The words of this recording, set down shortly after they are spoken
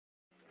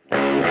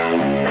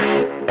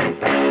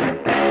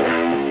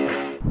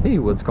Hey,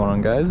 what's going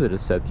on, guys? It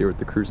is Seth here with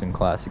the Cruisin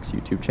Classics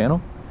YouTube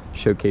channel,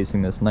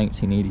 showcasing this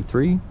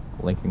 1983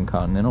 Lincoln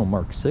Continental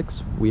Mark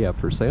 6 we have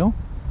for sale.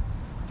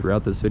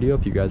 Throughout this video,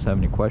 if you guys have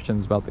any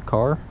questions about the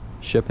car,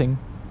 shipping,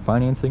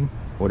 financing,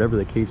 whatever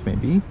the case may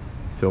be,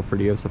 feel free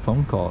to give us a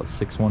phone call at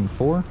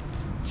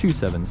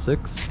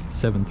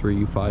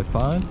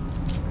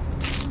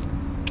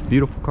 614-276-7355.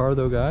 Beautiful car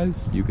though,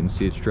 guys. You can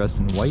see it's dressed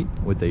in white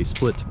with a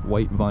split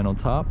white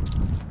vinyl top.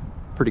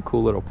 Pretty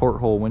cool little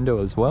porthole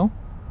window as well.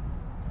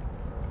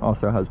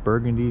 Also has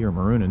burgundy or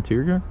maroon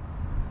interior.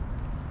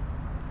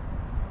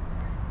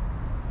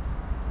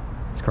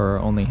 This car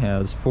only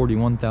has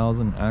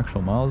 41,000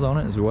 actual miles on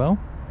it as well.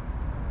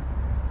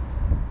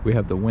 We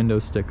have the window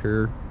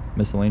sticker,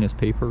 miscellaneous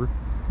paper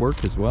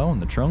work as well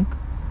in the trunk.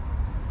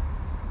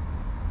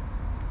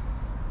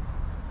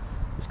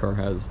 This car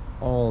has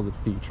all the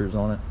features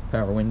on it: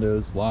 power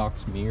windows,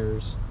 locks,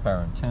 mirrors, power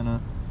antenna.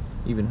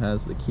 Even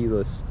has the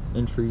keyless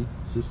entry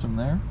system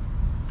there.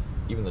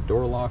 Even the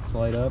door locks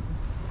light up.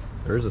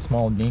 There is a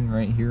small ding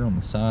right here on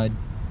the side.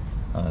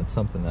 It's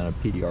something that a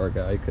PDR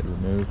guy could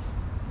remove.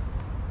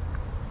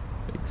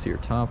 You can see your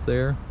top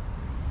there.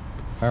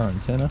 Power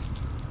antenna.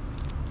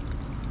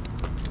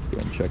 Let's go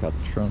ahead and check out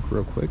the trunk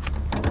real quick.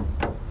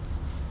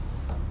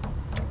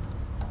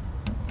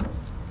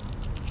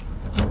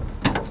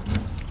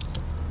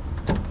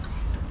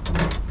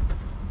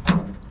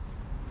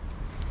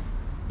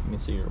 You can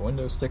see your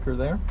window sticker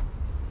there.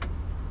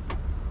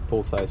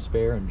 Full-size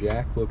spare and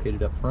jack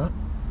located up front.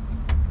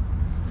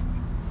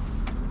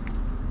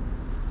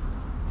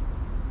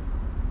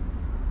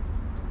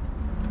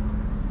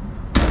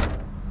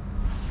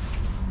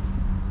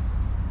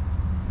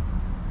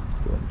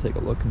 Take a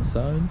look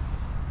inside.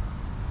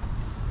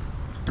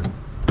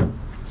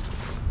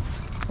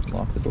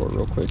 Unlock the door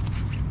real quick.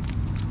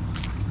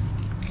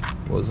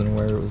 Wasn't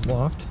aware it was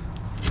locked.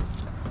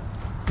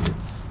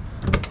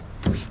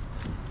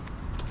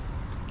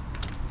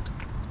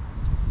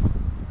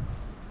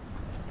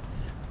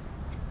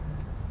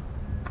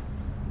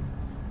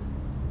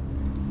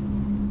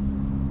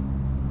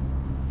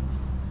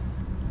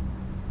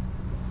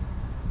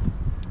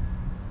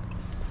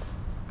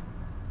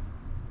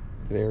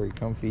 Very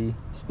comfy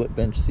split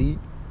bench seat.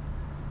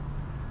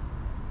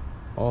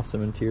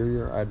 Awesome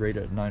interior. I'd rate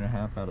it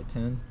 9.5 out of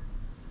 10.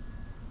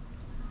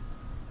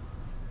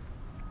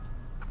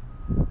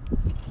 Let's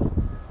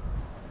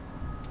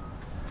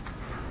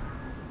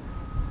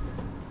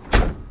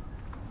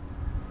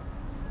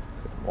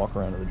go walk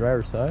around to the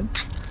driver's side.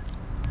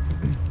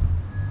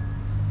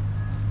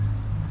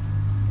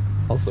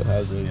 Also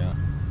has a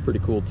pretty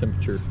cool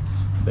temperature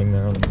thing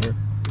there on the mirror.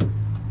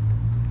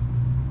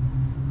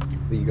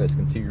 You guys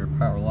can see your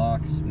power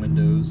locks,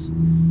 windows,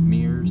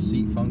 mirrors,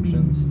 seat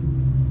functions,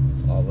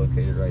 all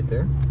located right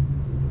there.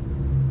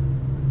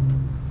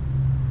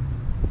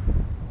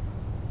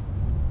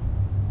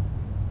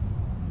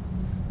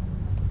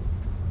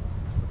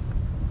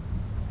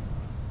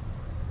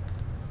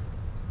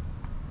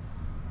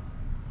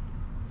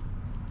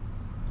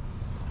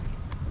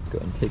 Let's go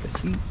ahead and take a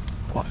seat.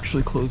 I'll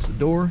actually close the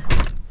door.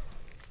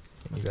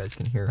 And you guys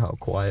can hear how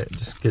quiet it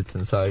just gets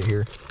inside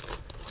here.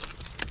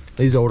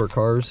 These older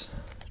cars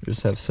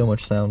just have so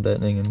much sound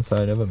deadening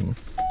inside of them.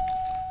 It's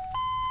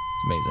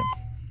amazing.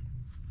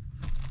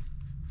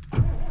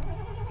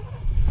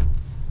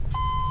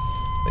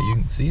 But you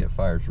can see it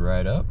fires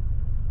right up.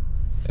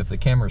 If the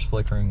camera's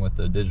flickering with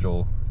the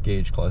digital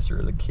gauge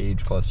cluster, the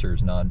gauge cluster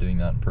is not doing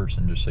that in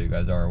person, just so you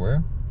guys are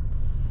aware.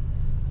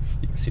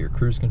 You can see your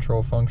cruise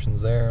control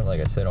functions there.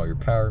 Like I said, all your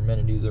power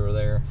amenities over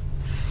there.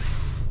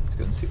 Let's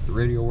go and see if the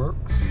radio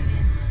works.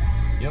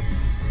 Yep.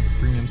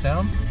 Premium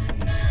sound.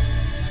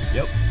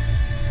 Yep.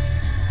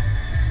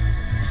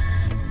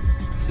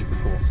 Super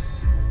cool.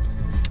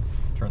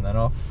 Turn that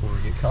off before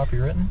we get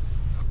copywritten.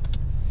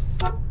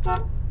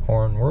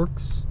 Horn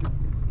works.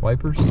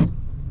 Wipers.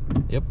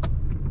 Yep.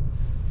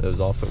 Those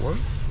also work.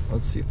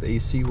 Let's see if the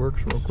AC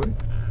works real quick.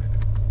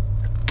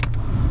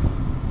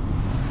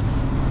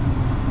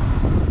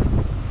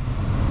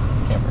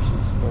 Camera's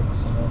just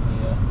focusing on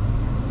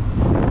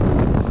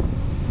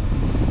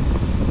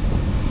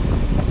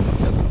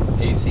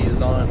the yep. AC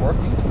is on and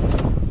working.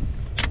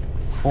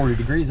 40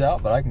 degrees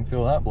out, but I can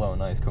feel that blowing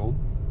nice cold.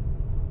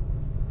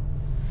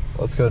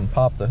 Let's go ahead and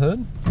pop the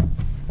hood.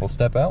 We'll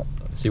step out,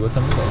 see what's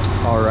under the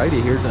hood.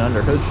 Alrighty, here's an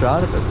under hood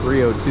shot of the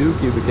 302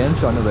 cubic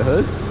inch under the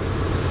hood.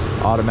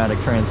 Automatic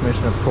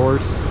transmission, of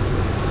course.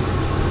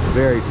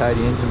 Very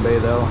tidy engine bay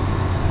though.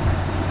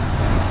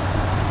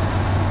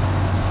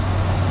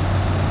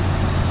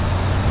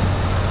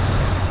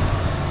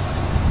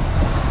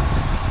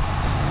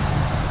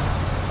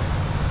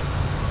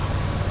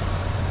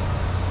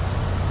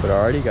 But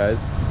alrighty, guys,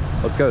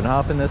 let's go ahead and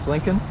hop in this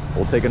Lincoln.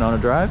 We'll take it on a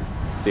drive,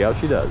 see how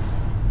she does.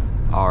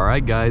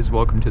 Alright guys,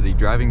 welcome to the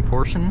driving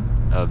portion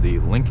of the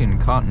Lincoln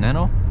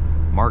Continental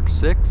Mark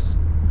 6.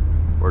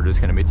 We're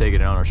just going to be taking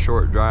it on a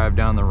short drive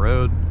down the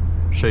road,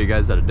 show you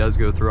guys that it does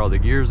go through all the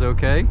gears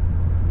okay,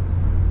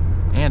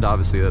 and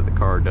obviously that the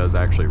car does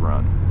actually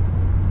run.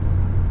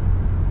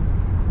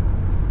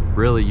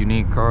 Really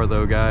unique car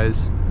though,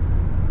 guys.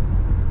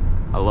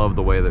 I love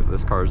the way that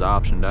this car is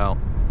optioned out.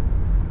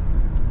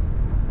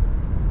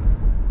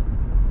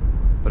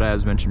 But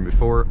as mentioned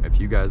before, if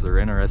you guys are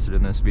interested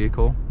in this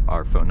vehicle,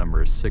 our phone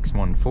number is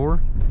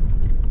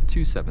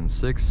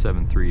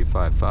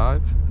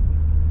 614-276-7355.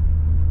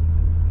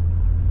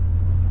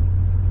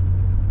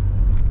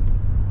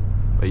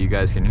 But you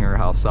guys can hear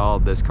how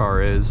solid this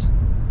car is.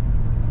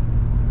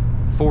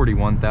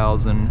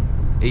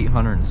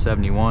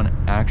 41,871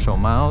 actual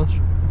miles.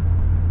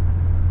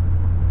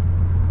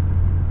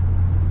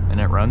 And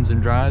it runs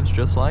and drives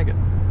just like it.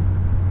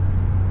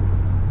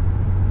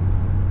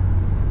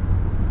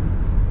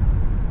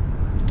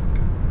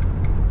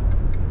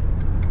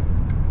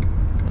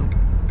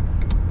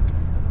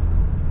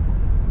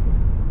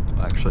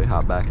 I'll actually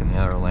hop back in the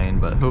other lane,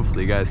 but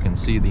hopefully you guys can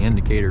see the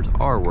indicators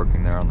are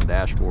working there on the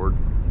dashboard.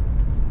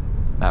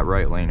 That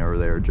right lane over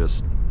there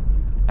just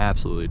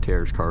absolutely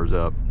tears cars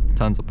up.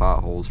 Tons of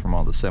potholes from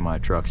all the semi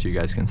trucks you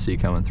guys can see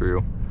coming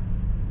through.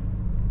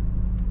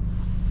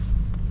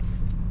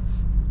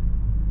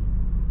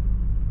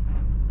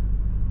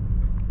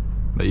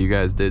 But you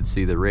guys did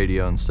see the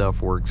radio and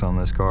stuff works on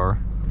this car.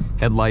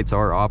 Headlights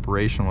are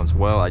operational as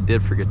well. I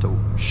did forget to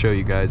show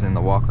you guys in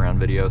the walk around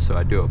video, so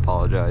I do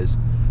apologize.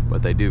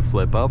 But they do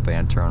flip up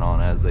and turn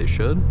on as they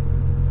should.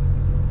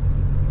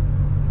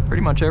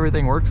 Pretty much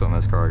everything works on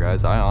this car,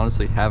 guys. I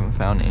honestly haven't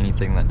found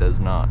anything that does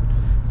not.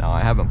 Now,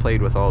 I haven't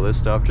played with all this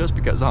stuff just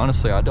because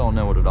honestly I don't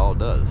know what it all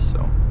does.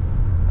 So,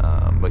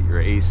 but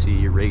your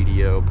AC,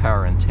 radio,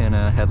 power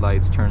antenna,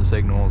 headlights, turn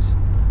signals,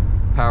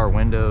 power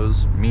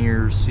windows,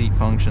 mirrors, seat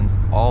functions,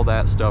 all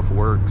that stuff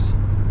works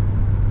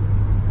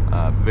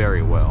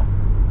very well.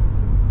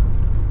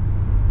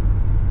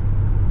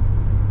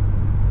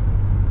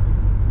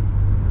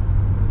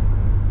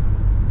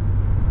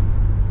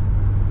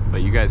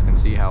 But you guys can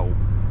see how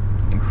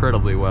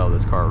incredibly well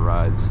this car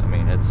rides. I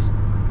mean,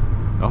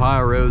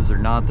 Ohio roads are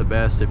not the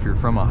best. If you're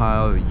from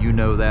Ohio, you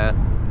know that.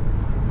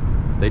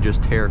 They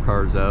just tear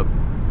cars up.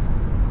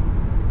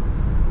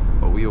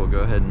 But we will go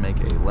ahead and make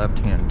a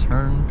left-hand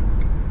turn,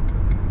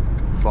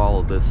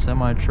 follow this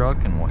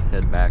semi-truck, and we'll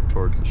head back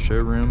towards the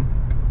showroom.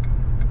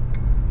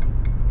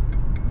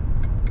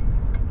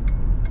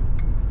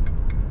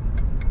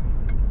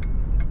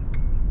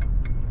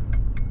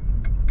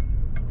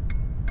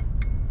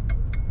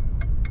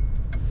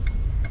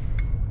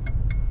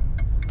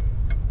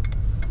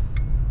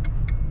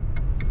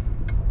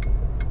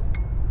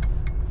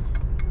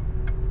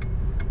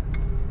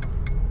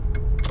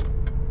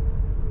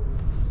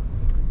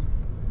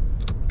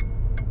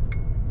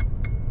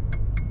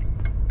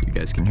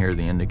 You guys can hear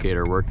the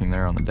indicator working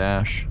there on the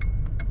dash.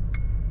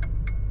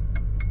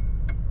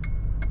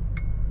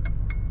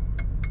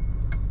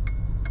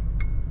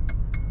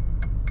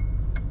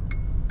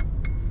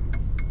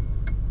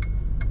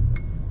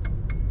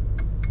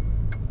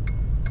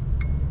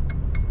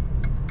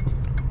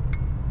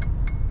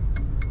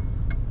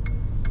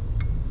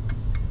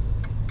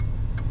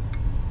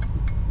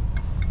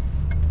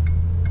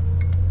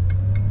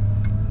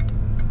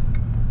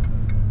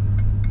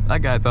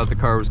 That guy thought the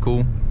car was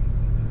cool.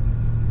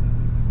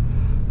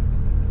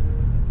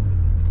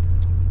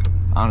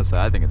 Honestly,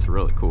 I think it's a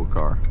really cool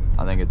car.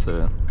 I think it's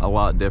a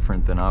lot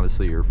different than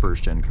obviously your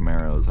first gen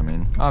Camaros. I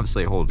mean,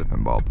 obviously a whole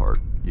different ballpark.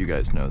 You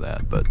guys know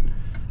that, but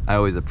I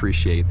always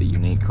appreciate the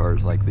unique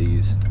cars like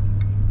these.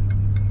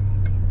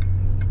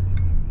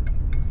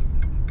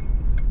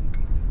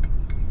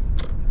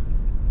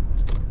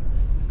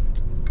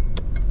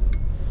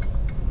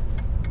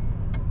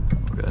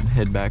 We'll go ahead and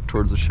head back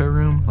towards the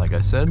showroom, like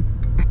I said.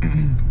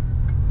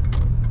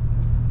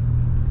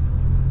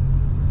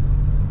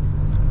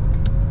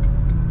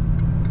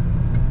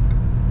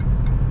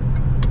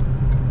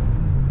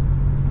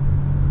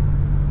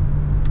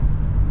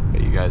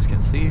 You guys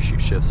can see she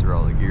shifts through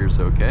all the gears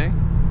okay.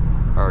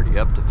 Already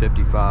up to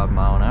 55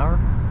 mile an hour.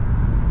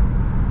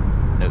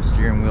 No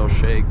steering wheel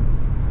shake.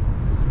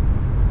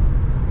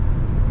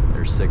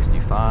 There's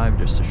 65,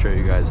 just to show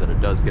you guys that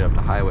it does get up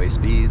to highway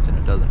speeds and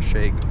it doesn't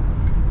shake.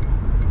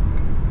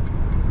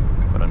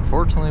 But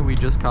unfortunately we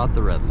just caught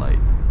the red light.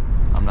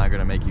 I'm not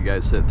gonna make you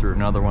guys sit through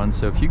another one,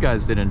 so if you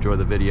guys did enjoy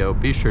the video,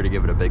 be sure to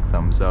give it a big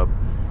thumbs up.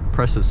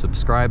 Press the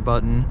subscribe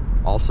button.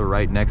 Also,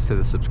 right next to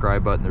the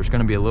subscribe button, there's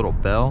going to be a little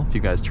bell. If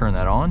you guys turn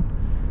that on,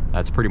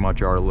 that's pretty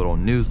much our little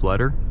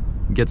newsletter.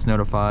 It gets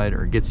notified,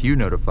 or gets you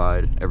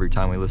notified every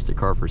time we list a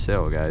car for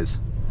sale, guys.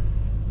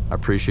 I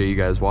appreciate you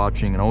guys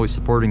watching and always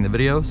supporting the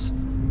videos.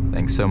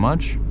 Thanks so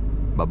much.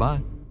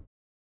 Bye-bye.